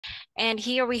And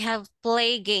here we have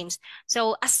play games.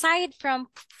 So aside from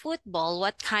football,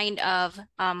 what kind of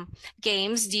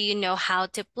games do you know how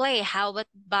to play? How about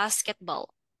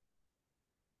basketball?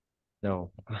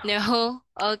 No. No?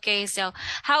 Okay, so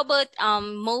how about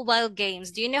mobile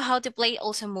games? Do you know how to play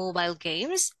also mobile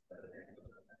games?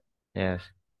 Yes.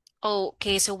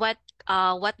 Okay, so what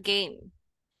game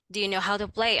do you know how to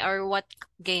play, or what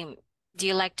game do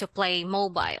you like to play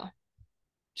mobile?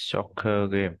 Soccer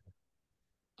game.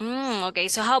 Okay,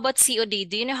 so how about COD?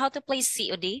 Do you know how to play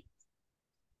COD?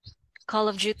 Call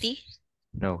of Duty?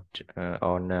 No.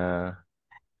 On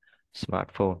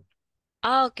smartphone.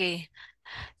 Okay.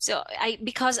 So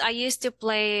because I used to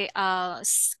play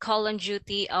Call of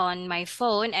Duty on my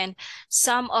phone, and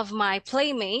some of my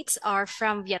playmates are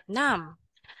from Vietnam,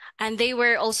 and they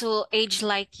were also aged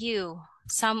like you.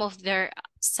 Some of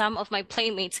my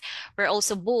playmates were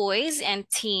also boys and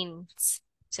teens.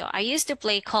 So I used to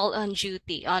play Call of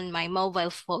Duty on my mobile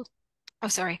phone. Oh,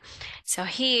 sorry. So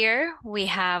here we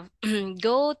have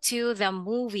go to the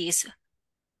movies.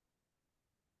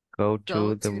 Go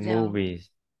Go to the to the, movies.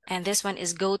 and this one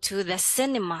is go to the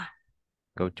cinema.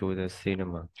 Go to the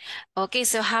cinema. Okay,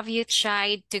 so have you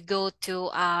tried to go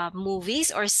to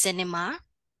movies or cinema?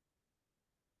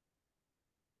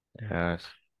 Yes.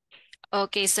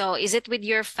 Okay, so is it with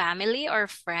your family or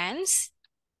friends?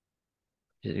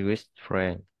 With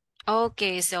friend.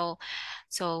 Okay, so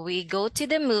we go to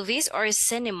the movies or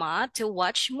cinema to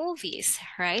watch movies,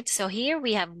 right? So here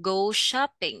we have go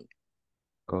shopping.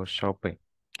 Go shopping.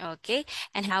 Okay,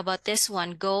 and how about this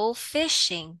one? Go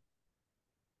fishing.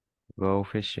 Go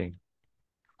fishing.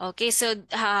 Okay, so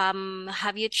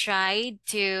have you tried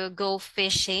to go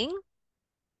fishing?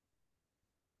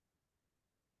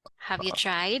 Have you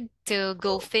tried to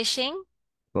go fishing?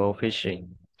 Go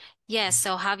fishing. Yes,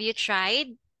 so have you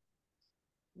tried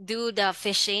do the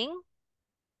fishing?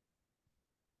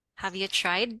 Have you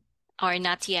tried or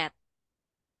not yet?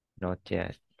 Not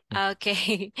yet.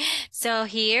 Okay, so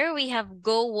here we have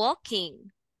go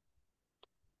walking.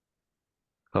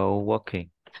 Go walking.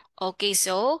 Okay,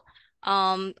 so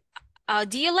um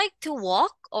do you like to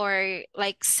walk, or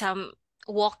like some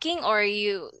walking, or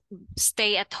you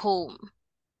stay at home?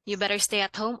 You better stay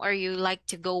at home, or you like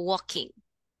to go walking?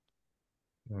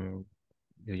 Mm,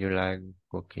 do you like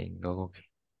walking? Go walking.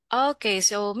 Okay,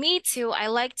 so me too. I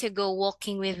like to go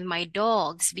walking with my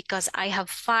dogs because I have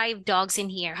 5 dogs in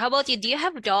here. How about you? Do you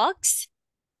have dogs?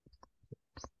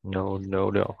 No, no,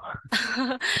 no.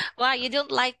 Wow, you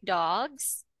don't like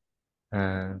dogs?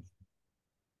 Uh,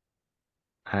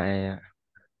 I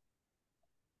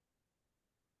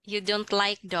You don't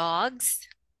like dogs?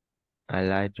 I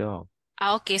like dog.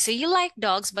 Okay, so you like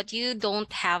dogs, but you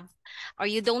don't have, or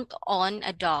you don't own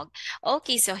a dog.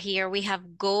 Okay, so here we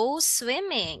have go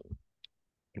swimming.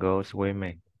 Go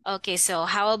swimming. Okay, so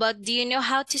how about, do you know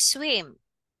how to swim?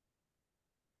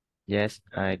 Yes,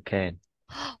 I can.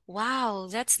 Wow,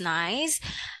 that's nice.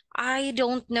 I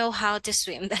don't know how to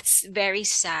swim. That's very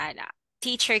sad.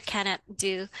 Teacher cannot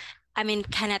do,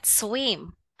 cannot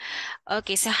swim.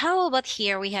 Okay, so how about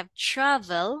here we have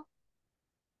travel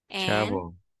and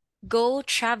Travel. go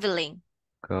traveling.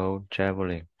 Go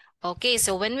traveling. Okay,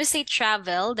 so when we say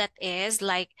travel, that is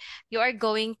like you are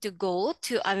going to go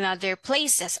to another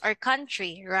places or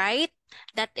country, right?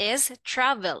 That is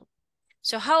travel.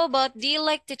 So how about, do you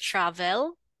like to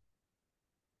travel?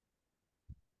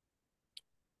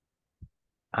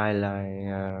 I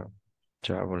like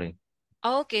traveling.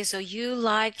 Okay, so you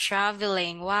like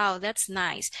traveling. Wow, that's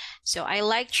nice. So I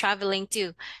like traveling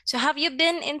too. So have you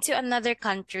been into another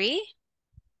country?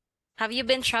 Have you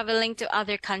been traveling to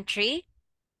other country?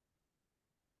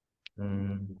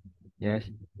 Mm, yes.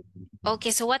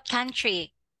 Okay, so what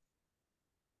country?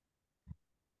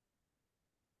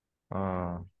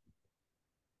 Uh,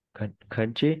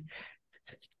 country?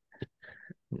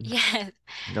 Yes.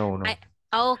 No, I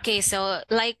no. okay, so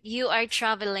like you are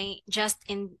traveling just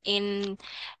in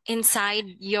inside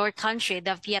your country,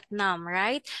 the Vietnam,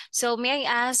 right? So may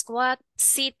I ask what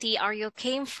city are you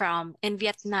came from in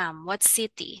Vietnam? What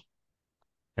city?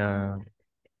 Uh,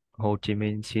 Ho Chi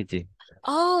Minh City.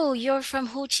 Oh, you're from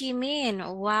Ho Chi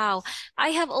Minh. Wow. I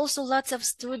have also lots of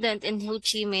students in Ho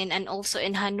Chi Minh and also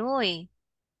in Hanoi.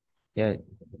 Yeah.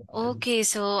 Okay,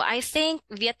 so I think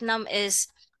Vietnam is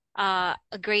a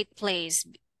great place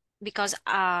because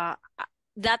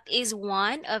that is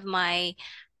one of my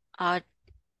uh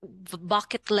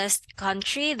bucket list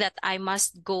country that I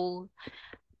must go,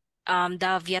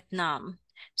 the Vietnam.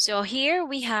 So here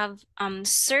we have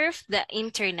surf the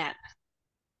internet.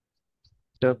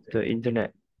 Surf the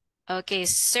internet. Okay,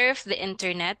 surf the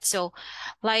internet. So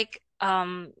like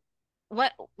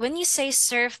what when you say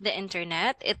surf the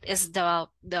internet, it is the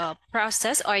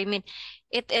process, or I mean,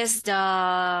 it is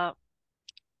the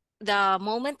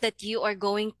moment that you are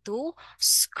going to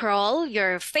scroll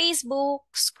your Facebook,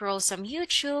 scroll some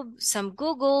YouTube, some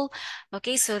Google.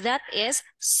 Okay, so that is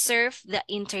surf the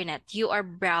internet. You are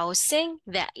browsing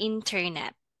the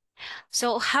internet.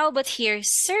 So how about here,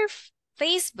 surf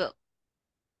Facebook?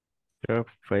 Surf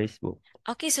Facebook.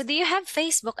 Okay, so do you have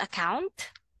Facebook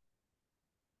account?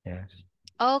 Yes.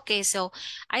 Okay, so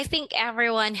I think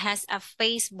everyone has a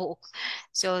Facebook.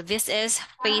 So this is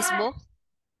Facebook,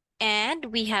 and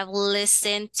we have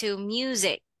listened to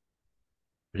music.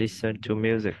 Listen to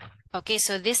music. Okay,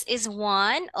 so this is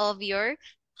one of your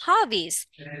hobbies.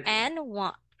 And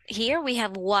here we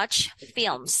have watch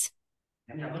films.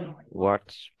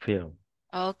 Watch film.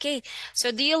 Okay,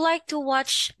 so do you like to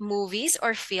watch movies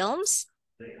or films?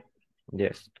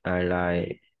 Yes, I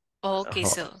like Okay,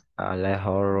 so I like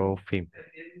horror film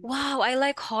wow, I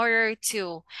like horror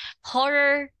too.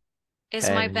 Horror is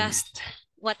my and best.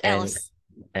 What and else?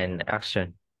 and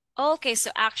action. Okay,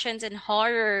 so actions and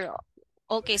horror.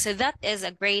 Okay, so that is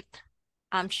a great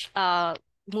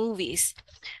movies.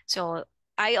 So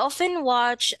I often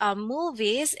watch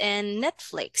movies in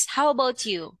Netflix. How about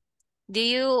you? Do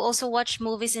you also watch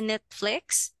movies in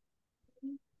Netflix?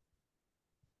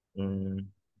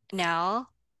 Mm, No.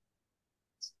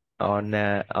 on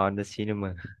the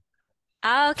cinema.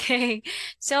 Okay.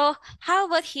 So how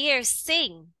about here?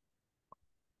 Sing.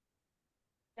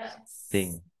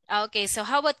 Thing Okay, so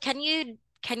how about can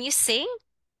you sing?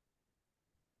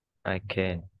 I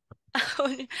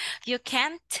You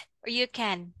can't or you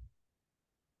can?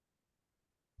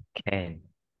 can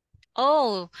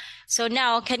Oh, so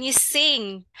now can you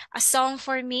sing a song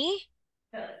for me?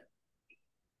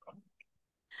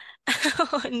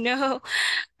 Oh no.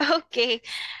 Okay.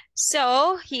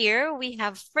 So here we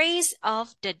have phrase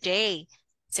of the day.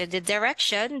 So the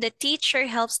direction, the teacher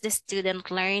helps the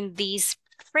student learn these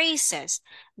phrases.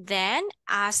 Then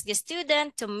ask the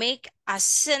student to make a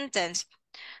sentence.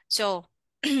 So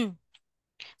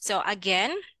so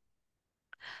again,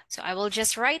 so I will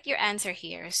just write your answer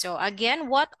here. So again,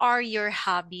 what are your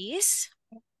hobbies?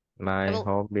 I My will,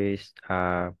 hobbies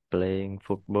are playing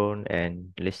football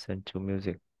and listen to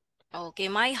music. okay,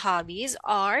 my hobbies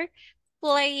are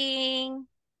playing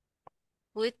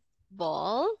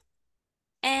football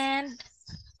and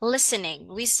listening.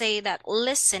 We say that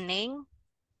listening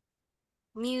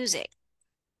music.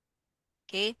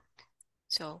 Okay.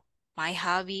 So my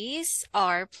hobbies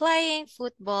are playing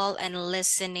football and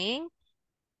listening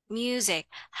music.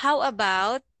 How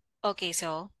about, okay,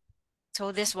 so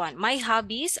this one, my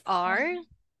hobbies are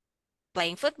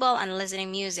playing football and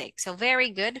listening music. So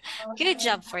very good. Good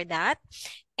job for that.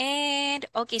 And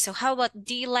okay, so how about,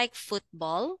 do you like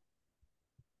football?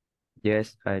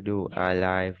 Yes, I do. I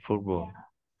like football.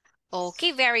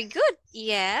 Okay, very good.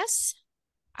 Yes,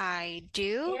 I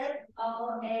do.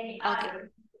 Okay.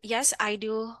 Yes, I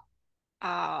do.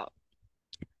 Uh,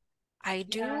 I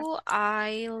do.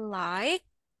 I like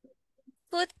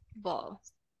football.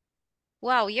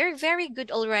 Wow, you're very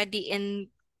good already in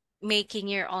making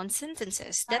your own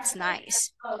sentences. That's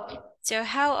nice. So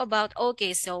how about,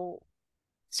 okay, so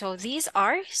these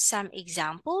are some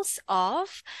examples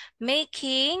of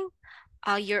making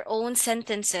your own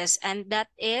sentences, and that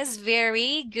is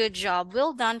very good job.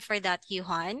 Well done for that,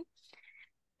 Yuhan.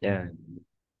 Yeah,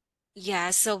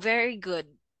 Yeah, so very good.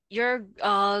 You're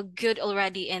good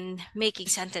already in making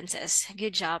sentences.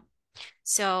 Good job.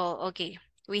 So, okay,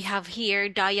 we have here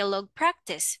dialogue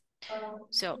practice.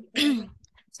 So,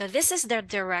 so this is the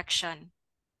direction.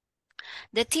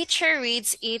 The teacher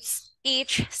reads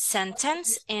each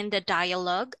sentence in the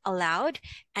dialogue aloud,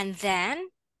 and then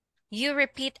you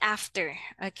repeat after,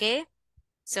 okay?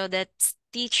 So the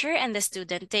teacher and the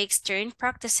student takes turn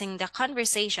practicing the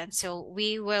conversation. So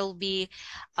we will be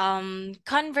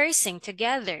conversing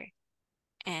together.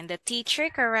 And the teacher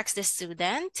corrects the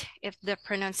student if the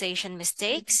pronunciation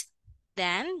mistakes.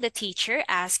 Then the teacher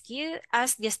asks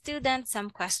the student some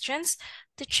questions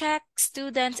to check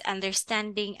students'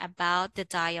 understanding about the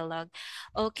dialogue.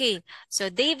 Okay, so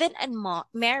David and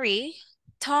Mary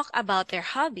talk about their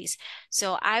hobbies.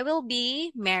 So I will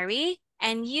be Mary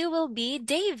and you will be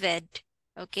David.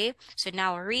 Okay, so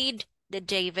now read the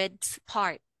David's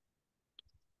part.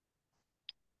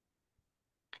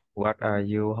 what are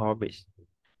your hobbies?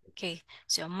 Okay,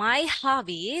 so my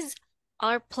hobbies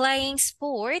are playing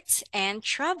sports and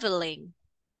traveling.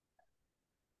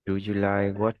 Do you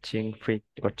like watching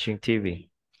TV?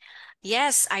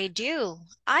 Yes, I do.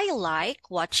 I like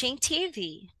watching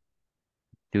TV.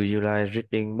 Do you like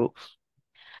reading books?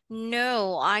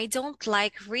 No, I don't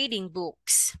like reading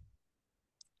books.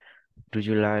 Do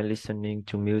you like listening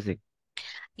to music?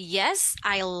 Yes,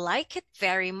 I like it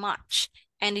very much.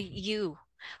 And you,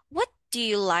 what do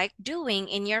you like doing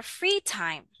in your free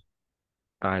time?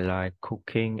 I like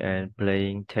cooking and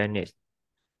playing tennis.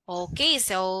 Okay,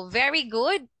 so very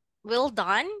good. Well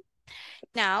done.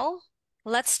 Now,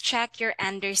 let's check your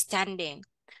understanding.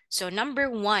 So, number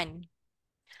one,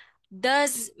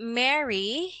 does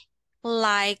Mary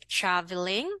like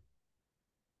traveling?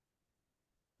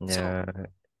 So, Uh,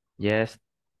 yes,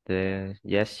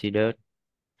 yes she does.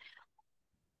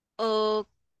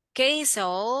 okay,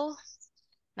 so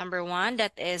number one,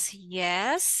 that is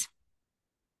yes,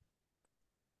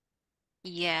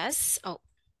 yes, oh,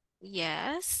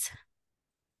 yes,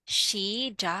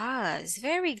 she does.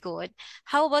 Very good.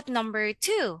 How about number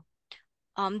two?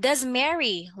 Does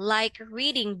Mary like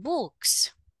reading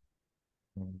books?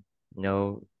 Mm,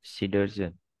 no, she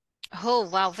doesn't. Oh,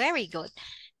 wow, very good.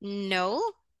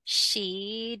 No,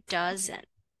 she doesn't.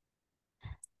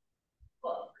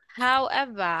 How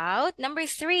about number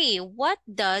three? What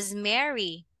does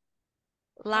Mary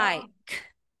like?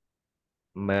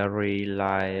 Mary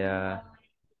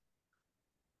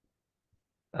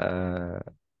uh,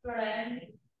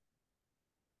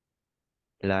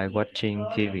 like watching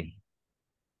TV.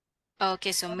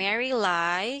 Okay, so Mary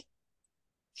like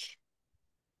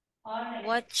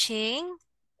watching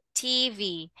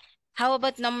TV. How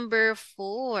about number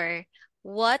four?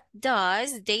 What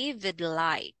does David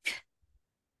like?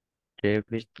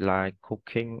 David like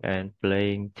cooking and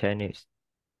playing tennis.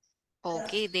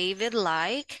 Okay, David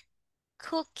like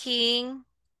cooking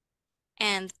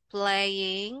and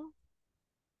playing.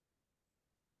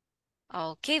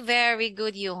 Okay, very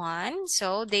good, Johan.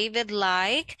 So David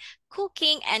like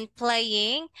cooking and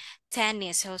playing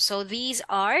tennis. So these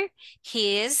are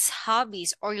his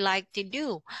hobbies or like to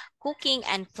do, cooking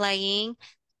and playing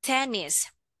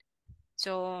tennis.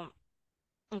 So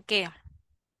okay.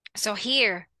 So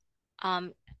here,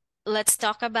 um, let's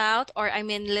talk about, or I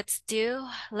mean,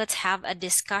 let's have a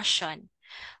discussion.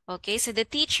 Okay, so the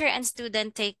teacher and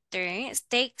student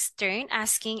takes turn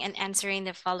asking and answering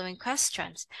the following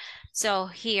questions. So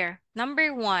here,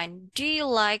 number one, do you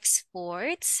like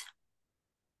sports?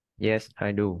 Yes,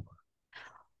 I do.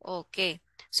 Okay,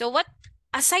 so what,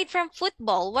 aside from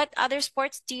football, what other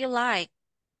sports do you like?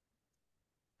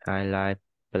 I like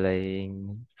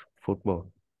playing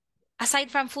football. Aside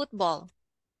from football,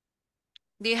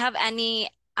 do you have any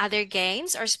other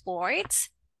games or sports?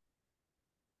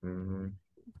 Mm,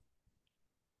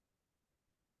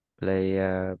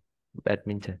 play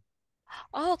badminton.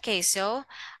 Okay, so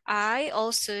I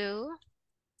also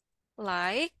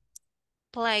like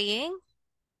playing,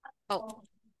 oh,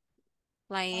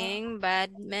 playing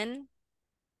badminton.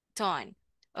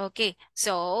 Okay,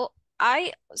 so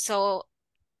so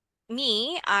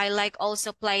I like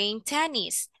also playing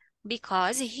tennis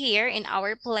because here in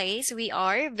our place we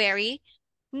are very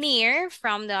near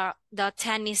from the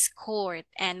tennis court,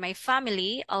 and my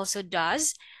family also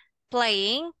does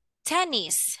playing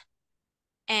tennis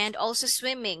and also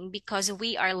swimming because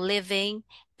we are living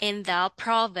in the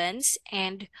province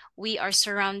and we are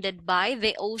surrounded by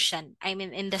the ocean. I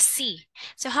mean, in the sea.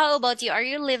 So, how about you? Are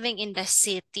you living in the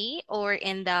city or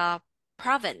in the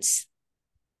province?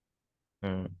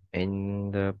 In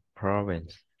the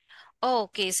province. Oh,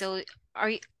 okay, so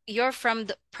you're from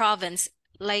the province,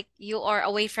 like you are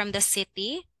away from the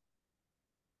city,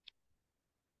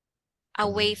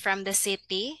 away Mm, from the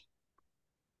city.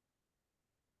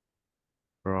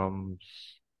 from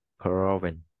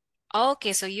province.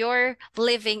 Okay, so you're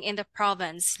living in the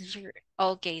province.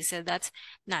 Okay, so that's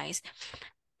nice.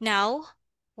 Now,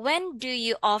 when do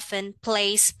you often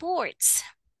play sports?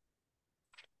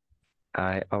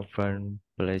 I often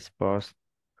play sports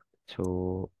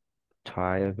to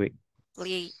twice a week.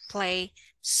 Play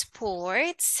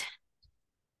sports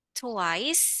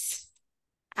twice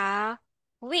a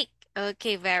week.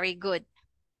 Okay, very good.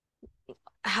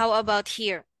 How about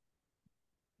here?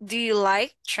 Do you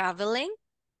like traveling?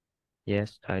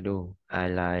 Yes, I do. I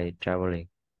like traveling.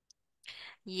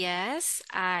 Yes,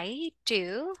 I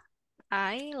do.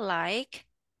 I like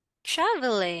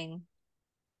traveling.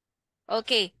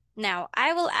 Okay, now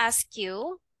I will ask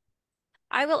you,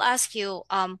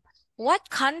 what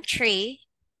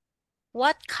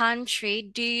what country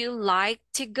do you like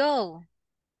to go?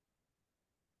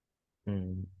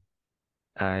 Mm,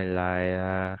 I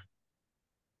like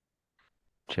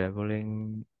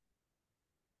traveling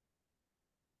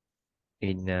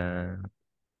in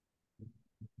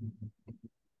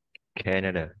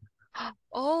Canada.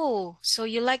 Oh, so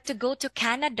you like to go to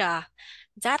Canada.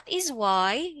 That is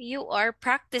why you are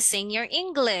practicing your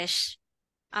English.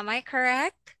 Am I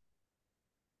correct?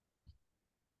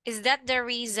 Is that the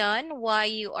reason why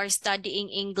you are studying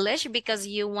English because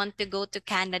you want to go to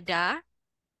Canada?